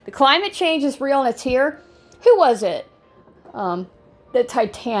climate change is real and it's here. Who was it? The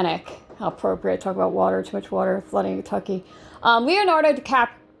Titanic. How appropriate. Talk about water, too much water, flooding in Kentucky. Leonardo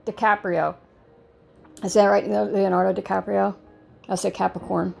DiCaprio. Is that right? Leonardo DiCaprio? I say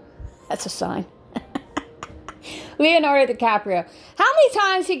Capricorn. That's a sign. Leonardo DiCaprio. How many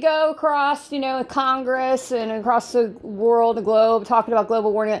times he go across, Congress and across the world, the globe, talking about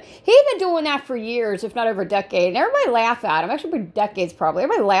global warming? He's been doing that for years, if not over a decade. And everybody laugh at him. Actually, decades probably.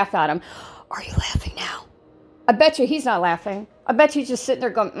 Everybody laugh at him. Are you laughing now? I bet you he's not laughing. I bet you he's just sitting there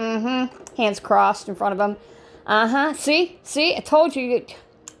going, hands crossed in front of him. See, I told you.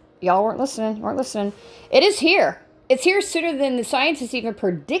 Y'all weren't listening. It is here. It's here sooner than the scientists even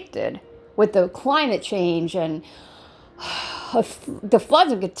predicted with the climate change and the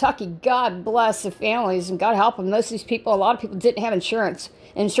floods in Kentucky. God bless the families and God help them. Most of these people, a lot of people didn't have insurance.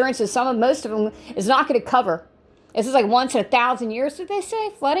 Insurance is most of them is not going to cover. This is like once in 1,000 years, did they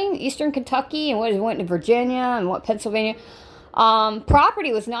say, flooding eastern Kentucky and went to Virginia and Pennsylvania.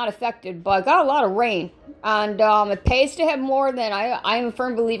 Property was not affected, but got a lot of rain. And it pays to have more than, I am a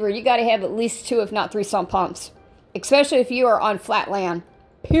firm believer, you got to have at least 2, if not 3 sump pumps. Especially if you are on flat land,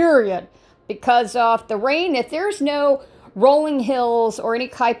 period. Because of the rain, if there's no rolling hills or any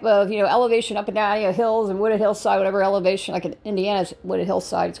type of, elevation up and down, hills and wooded hillside, whatever elevation, like in Indiana's wooded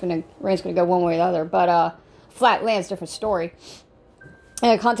hillside, rain's going to go one way or the other. But flat land's a different story.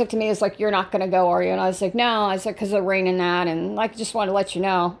 And the contact to me is like, you're not going to go, are you? And I was like, no. I said, because of the rain and that. And just wanted to let you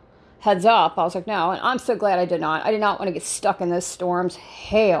know, heads up. I was like, no. And I'm so glad I did not. I did not want to get stuck in those storms.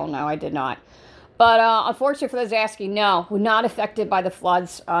 Hell no, I did not. But unfortunately for those asking, no, we're not affected by the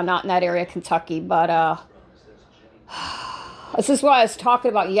floods, not in that area of Kentucky. But this is what I was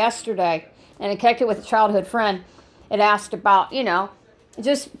talking about yesterday. And I connected with a childhood friend. It asked about,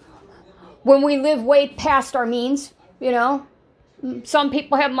 just when we live way past our means, Some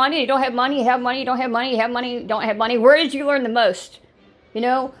people have money, you don't have money, you have money, you don't have money, you have money, you don't have money. Where did you learn the most?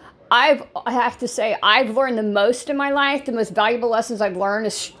 I have to say, I've learned the most in my life. The most valuable lessons I've learned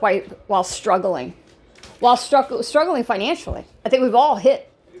is while struggling. Struggling financially. I think we've all hit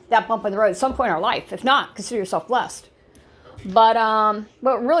that bump in the road at some point in our life. If not, consider yourself blessed. But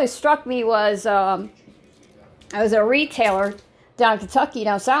what really struck me was I was a retailer down in Kentucky,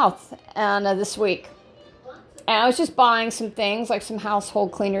 down south, and this week. And I was just buying some things, like some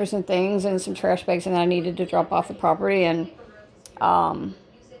household cleaners and things, and some trash bags, and I needed to drop off the property. And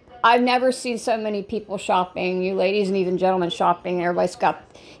I've never seen so many people shopping, you ladies and even gentlemen shopping. Everybody's got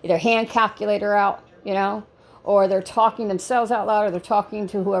either hand calculator out, or they're talking themselves out loud, or they're talking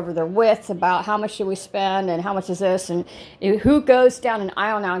to whoever they're with about how much should we spend and how much is this, and who goes down an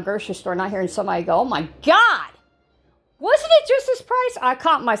aisle now in a grocery store not hearing somebody go, oh my God, wasn't it just this price? I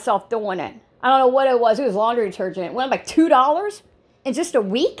caught myself doing it. I don't know what it was. It was laundry detergent. It went up like $2 in just a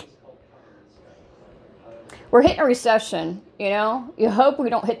week. We're hitting a recession, You hope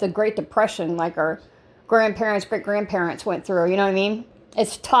we don't hit the Great Depression like our grandparents, great-grandparents went through, you know what I mean?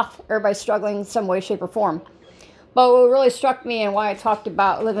 It's tough. Everybody's struggling in some way, shape, or form. But what really struck me and why I talked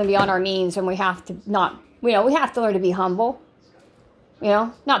about living beyond our means, and we have to we have to learn to be humble.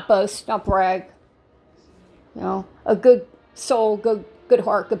 Not boast, not brag. A good soul, good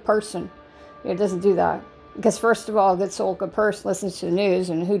heart, good person. It doesn't do that. Because first of all, a good soul, good person listens to the news,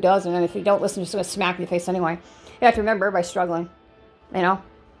 and who doesn't? And if you don't listen, you're just going to smack in your face anyway. You have to remember everybody's struggling. You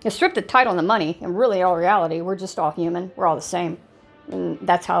strip the title and the money, and really, all reality, we're just all human. We're all the same. And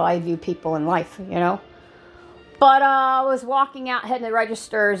that's how I view people in life, But I was walking out, heading to the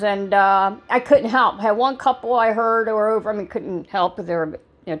registers, and I couldn't help. I had one couple I heard couldn't help because they were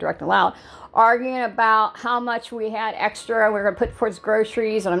direct and loud, arguing about how much we had extra we were going to put towards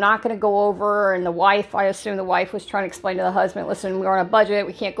groceries, and I'm not going to go over. And I assume the wife was trying to explain to the husband, listen, we're on a budget,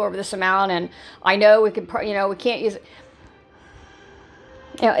 we can't go over this amount, and I know we could, we can't use it.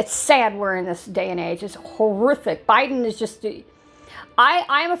 It's sad we're in this day and age. It's horrific. Biden is just, I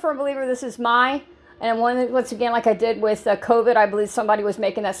am a firm believer this is and once again, like I did with COVID, I believe somebody was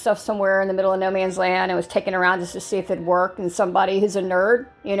making that stuff somewhere in the middle of no man's land and was taking around just to see if it'd work. And somebody who's a nerd,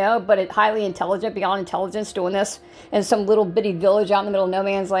 but highly intelligent, beyond intelligence, doing this in some little bitty village out in the middle of no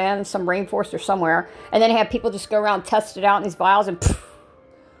man's land, some rainforest or somewhere. And then have people just go around, test it out in these vials, and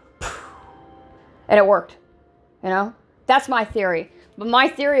it worked. That's my theory. But my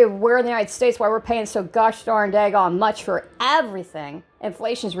theory of where in the United States, why we're paying so gosh darn daggone much for everything,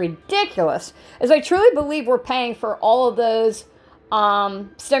 inflation is ridiculous, is I truly believe we're paying for all of those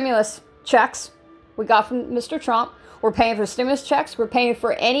stimulus checks we got from Mr. Trump. We're paying for stimulus checks. We're paying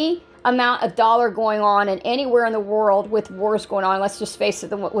for any amount of dollar going on and anywhere in the world with wars going on. Let's just face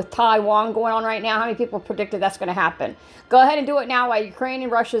it, with Taiwan going on right now, how many people predicted that's going to happen? Go ahead and do it now while Ukraine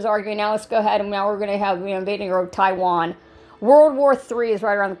and Russia is arguing. Now let's go ahead and now we're going to have invading of Taiwan. World War III is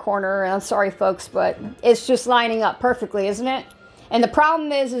right around the corner, and I'm sorry, folks, but it's just lining up perfectly, isn't it? And the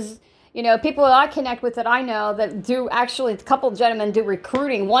problem is people that I connect with that I know that do actually, a couple of gentlemen do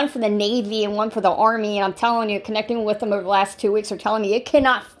recruiting, one for the Navy and one for the Army. And I'm telling you, connecting with them over the last 2 weeks are telling me it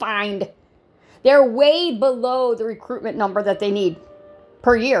cannot find. They're way below the recruitment number that they need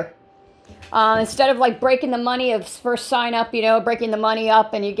per year. Instead of like breaking the money of first sign up, breaking the money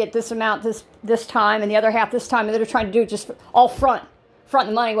up and you get this amount this time and the other half this time, and they're trying to do just all front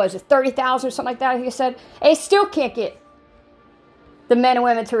the money. Was it 30,000 or something like that? I think you said. They still can't get the men and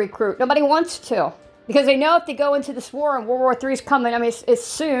women to recruit. Nobody wants to, because they know if they go into this war and World War III is coming, I mean, it's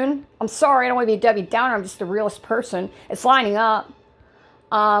soon. I'm sorry, I don't want to be a Debbie Downer. I'm just a realist person. It's lining up.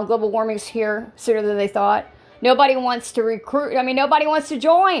 Global warming's here sooner than they thought. Nobody wants to recruit. I mean, nobody wants to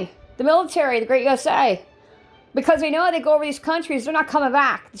join the military, the great USA, because they know they go over these countries, they're not coming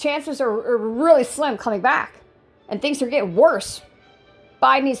back. The chances are really slim coming back, and things are getting worse.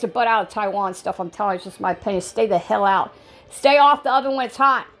 Biden needs to butt out of Taiwan stuff. I'm telling you, it's just my opinion. Stay the hell out. Stay off the oven when it's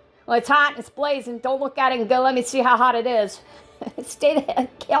hot. When it's hot and it's blazing, don't look at it and go, let me see how hot it is. Stay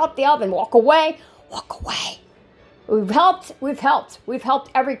off the oven. Walk away. Walk away. We've helped. We've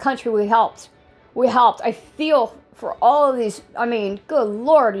helped every country we helped. We helped. I feel for all of these, I mean, good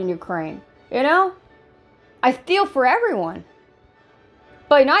Lord, in Ukraine. I feel for everyone.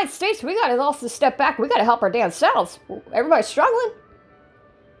 But the United States, we got to also step back. We got to help our damn selves. Everybody's struggling.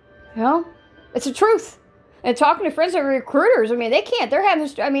 It's the truth. And talking to friends and recruiters, I mean, they can't. They're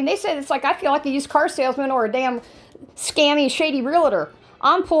having, they said it's like, I feel like a used car salesman or a damn scammy, shady realtor.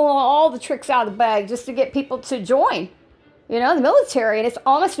 I'm pulling all the tricks out of the bag just to get people to join, the military. And it's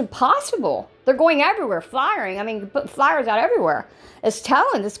almost impossible. They're going everywhere, flyering. I mean, putting flyers out everywhere. It's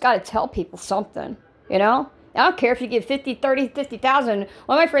got to tell people something, I don't care if you give 50, 30, 50,000.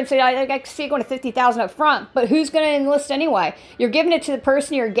 One of my friends said, I see it going to 50,000 up front, but who's going to enlist anyway? You're giving it to the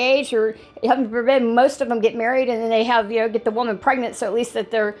person you're engaged, or heaven forbid, most of them get married and then they have, get the woman pregnant, so at least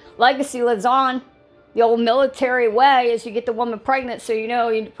that their legacy lives on. The old military way is you get the woman pregnant, so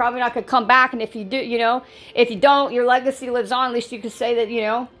you're probably not going to come back, and if you do, if you don't, your legacy lives on. At least you can say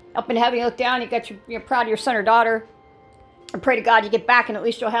that, up in heaven you look down, you're proud of your son or daughter, and pray to God you get back, and at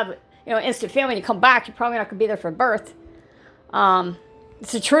least you'll have instant family. When you come back, you're probably not going to be there for birth.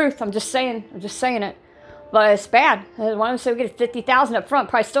 It's the truth. I'm just saying it. But it's bad. One of them said we get 50,000 up front.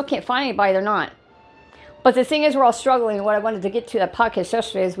 Probably still can't find anybody. They're not. But the thing is, we're all struggling. And what I wanted to get to that podcast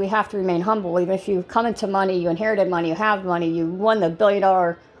yesterday is we have to remain humble. Even if you come into money, you inherited money, you have money, you won the $1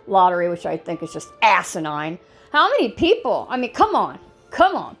 billion lottery, which I think is just asinine. How many people, come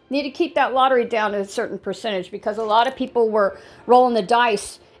on, need to keep that lottery down to a certain percentage, because a lot of people were rolling the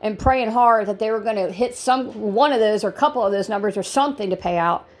dice and praying hard that they were going to hit one of those or a couple of those numbers or something to pay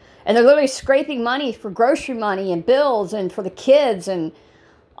out. And they're literally scraping money for grocery money and bills and for the kids. And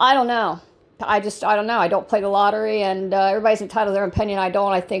I don't know. I don't know. I don't play the lottery, and everybody's entitled to their opinion. I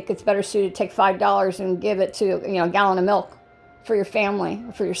don't. I think it's better suited to take $5 and give it to, a gallon of milk for your family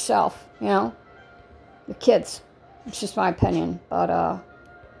or for yourself, your kids. It's just my opinion. But I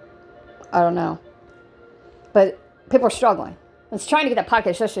don't know. But people are struggling. I was trying to get that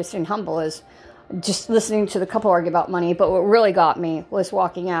podcast yesterday, staying humble, is just listening to the couple argue about money. But what really got me was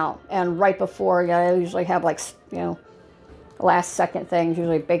walking out, and right before, I usually have last second things,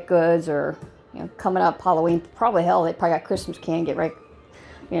 usually baked goods or, coming up Halloween. Probably they probably got Christmas candy, get right,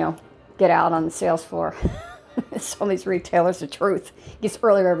 get out on the sales floor. Some of these retailers, the truth, it gets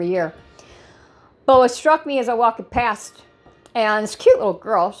earlier every year. But what struck me as I walked past, and this cute little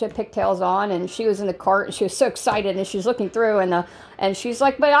girl, she had pigtails on, and she was in the cart, and she was so excited, and she was looking through, and she's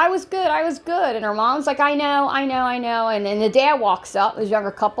like, but I was good. And her mom's like, I know. And then the dad walks up, this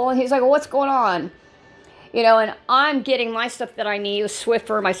younger couple, and he's like, well, what's going on? And I'm getting my stuff that I need with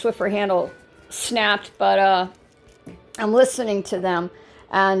Swiffer. My Swiffer handle snapped, but I'm listening to them.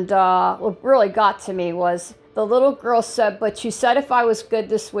 And what really got to me was the little girl said, but you said if I was good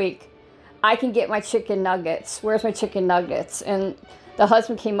this week, I can get my chicken nuggets. Where's my chicken nuggets? And the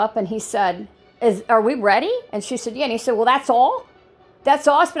husband came up and he said, are we ready? And she said, yeah. And he said, well, that's all? That's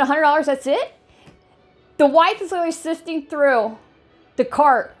all? I spent $100, that's it? The wife is literally sifting through the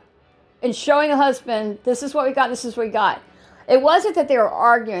cart and showing the husband, this is what we got, this is what we got. It wasn't that they were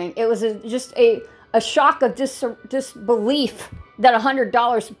arguing. It was just a shock of disbelief that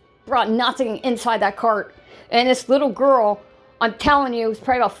 $100 brought nothing inside that cart. And this little girl, I'm telling you, was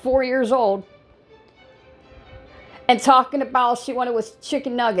probably about 4 years old. And talking about all she wanted was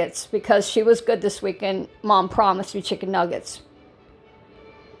chicken nuggets because she was good this weekend. Mom promised me chicken nuggets.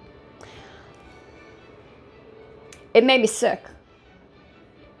 It made me sick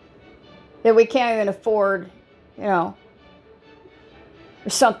that we can't even afford,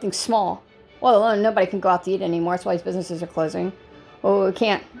 something small. Well, nobody can go out to eat anymore. That's why these businesses are closing. Well, we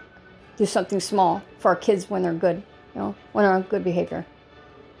can't do something small for our kids when they're good, when they're on good behavior.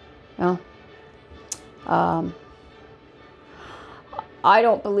 I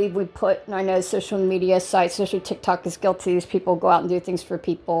don't believe we put, and I know social media sites, especially TikTok is guilty. These people go out and do things for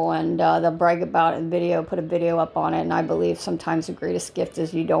people, and they'll brag about it in video, put a video up on it. And I believe sometimes the greatest gift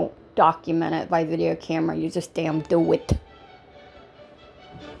is you don't document it by video camera. You just damn do it.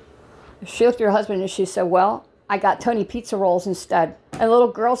 She looked at her husband and she said, well, I got Tony pizza rolls instead. And the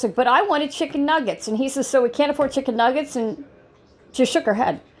little girl said, but I wanted chicken nuggets. And he says, so we can't afford chicken nuggets? And she shook her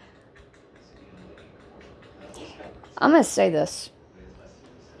head. I'm going to say this.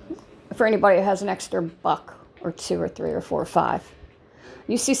 For anybody who has an extra buck or two or three or four or five,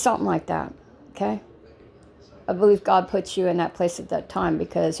 you see something like that, okay? I believe God puts you in that place at that time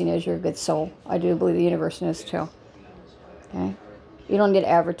because he knows you're a good soul. I do believe the universe knows too, okay? You don't need to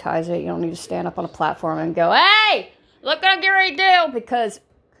advertise it. You don't need to stand up on a platform and go, hey, look what I'm getting ready to do, because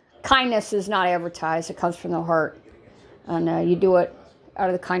kindness is not advertised. It comes from the heart. And you do it out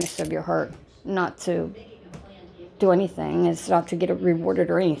of the kindness of your heart, not to do anything. It's not to get it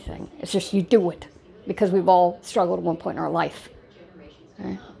rewarded or anything. It's just you do it because we've all struggled at one point in our life.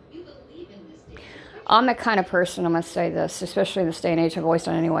 Okay? I'm the kind of person, I'm going to say this, especially in this day and age, I've always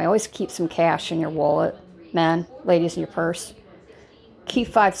done anyway. Always keep some cash in your wallet, men, ladies, in your purse. Keep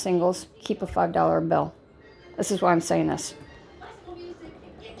 5 singles. Keep a $5 bill. This is why I'm saying this.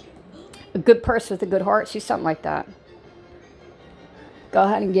 A good person with a good heart sees something like that. Go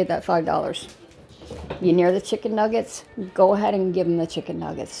ahead and give that $5. You near the chicken nuggets? Go ahead and give them the chicken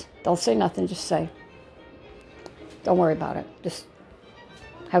nuggets. Don't say nothing, just say. Don't worry about it. Just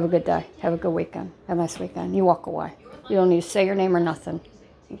have a good day. Have a good weekend. Have a nice weekend. You walk away. You don't need to say your name or nothing.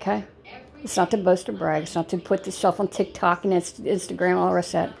 Okay? It's not to boast or brag. It's not to put yourself on TikTok and Instagram, all the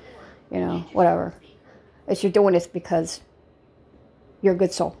rest of that. Whatever. It's you're doing this because you're a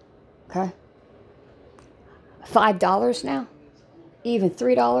good soul. Okay? $5 now? Even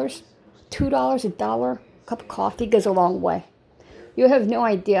 $3? $2, $1, a cup of coffee goes a long way. You have no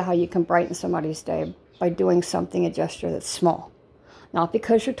idea how you can brighten somebody's day by doing something, a gesture that's small. Not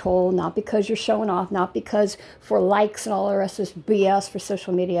because you're told, not because you're showing off, not because for likes and all the rest of this BS for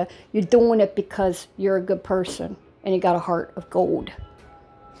social media. You're doing it because you're a good person and you got a heart of gold.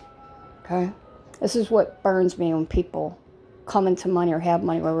 Okay? This is what burns me when people come into money or have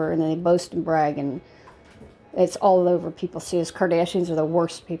money, whatever, and then they boast and brag and it's all over. People see us. Kardashians are the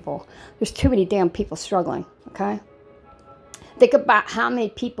worst people. There's too many damn people struggling, okay? Think about how many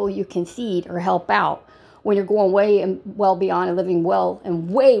people you can feed or help out when you're going way and well beyond and living well and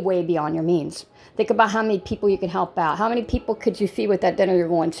way, way beyond your means. Think about how many people you can help out. How many people could you feed with that dinner you're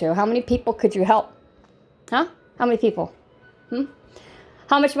going to? How many people could you help? Huh? How many people?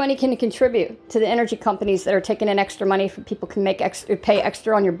 How much money can you contribute to the energy companies that are taking in extra money for people can make extra, pay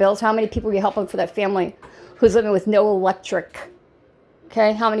extra on your bills? How many people are you helping for that family who's living with no electric?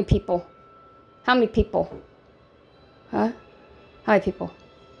 Okay, how many people? How many people? Huh? How many people?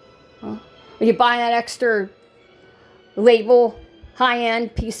 Huh? Are you buying that extra label,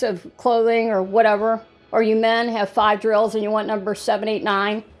 high-end piece of clothing or whatever? Or you men have 5 drills and you want number 7, 8,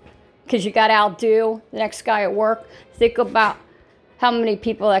 9 because you got to outdo the next guy at work? Think about how many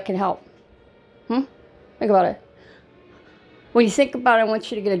people that can help. Think about it. When you think about it, I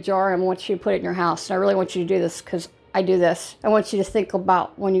want you to get a jar and I want you to put it in your house. And I really want you to do this because I do this. I want you to think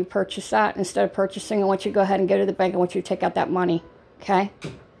about when you purchase that. Instead of purchasing, I want you to go ahead and go to the bank. I want you to take out that money. Okay?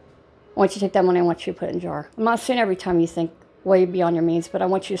 I want you to take that money. I want you to put it in a jar. I'm not saying every time you think way beyond your means, but I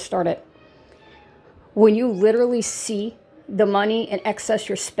want you to start it. When you literally see the money in excess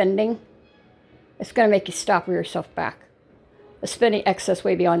you're spending, it's going to make you stop or yourself back. Spending excess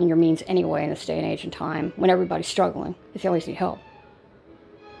way beyond your means anyway in this day and age and time when everybody's struggling. If you always need help.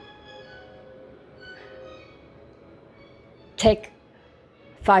 Take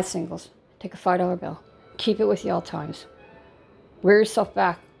 5 singles. Take a $5 bill. Keep it with you all times. Wear yourself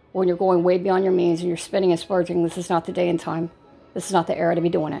back when you're going way beyond your means and you're spending and splurging. This is not the day and time. This is not the era to be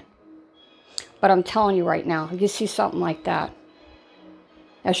doing it. But I'm telling you right now, if you see something like that,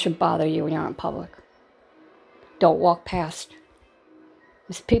 that should bother you when you're out in public. Don't walk past.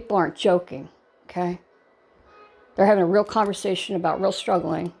 These people aren't joking, okay? They're having a real conversation about real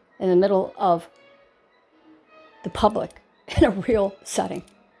struggling in the middle of the public in a real setting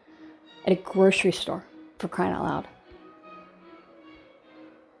at a grocery store, for crying out loud.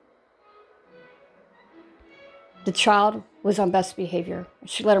 The child was on best behavior.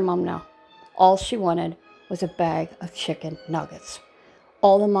 She let her mom know. All she wanted was a bag of chicken nuggets.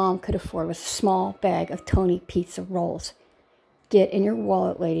 All the mom could afford was a small bag of Tony pizza rolls. Get in your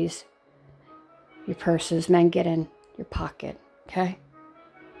wallet, ladies. Your purses, men, get in your pocket, okay?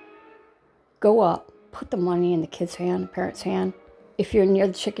 Go up, put the money in the kid's hand, the parent's hand. If you're near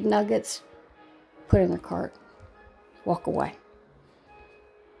the chicken nuggets, put it in their cart. Walk away.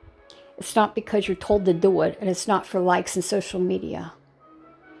 It's not because you're told to do it, and it's not for likes and social media.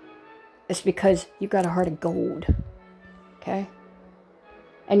 It's because you got a heart of gold, okay?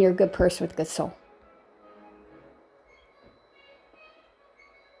 And you're a good person with a good soul.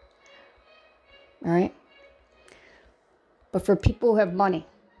 All right? But for people who have money,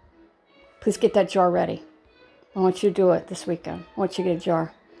 please get that jar ready. I want you to do it this weekend. I want you to get a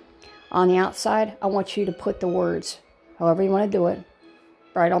jar. On the outside, I want you to put the words, however you want to do it,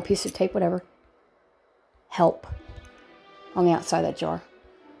 write on a piece of tape, whatever, help on the outside of that jar.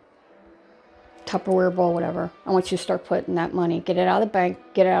 Tupperware bowl, whatever. I want you to start putting that money. Get it out of the bank.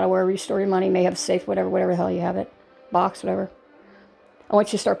 Get it out of wherever you store your money. You may have a safe, whatever the hell you have it. Box, whatever. I want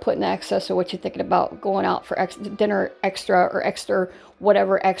you to start putting the excess of what you're thinking about going out for dinner extra or extra,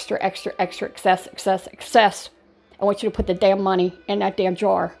 whatever, extra, excess. I want you to put the damn money in that damn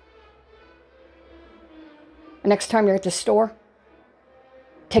jar. The next time you're at the store,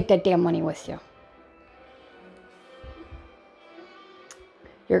 take that damn money with you.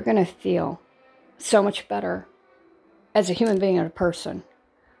 You're going to feel so much better as a human being and a person.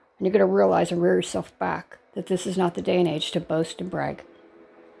 And you're going to realize and rear yourself back that this is not the day and age to boast and brag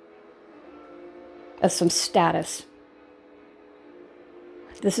as some status.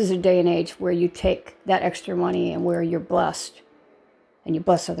 This is a day and age where you take that extra money and where you're blessed and you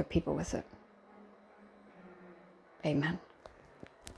bless other people with it. Amen.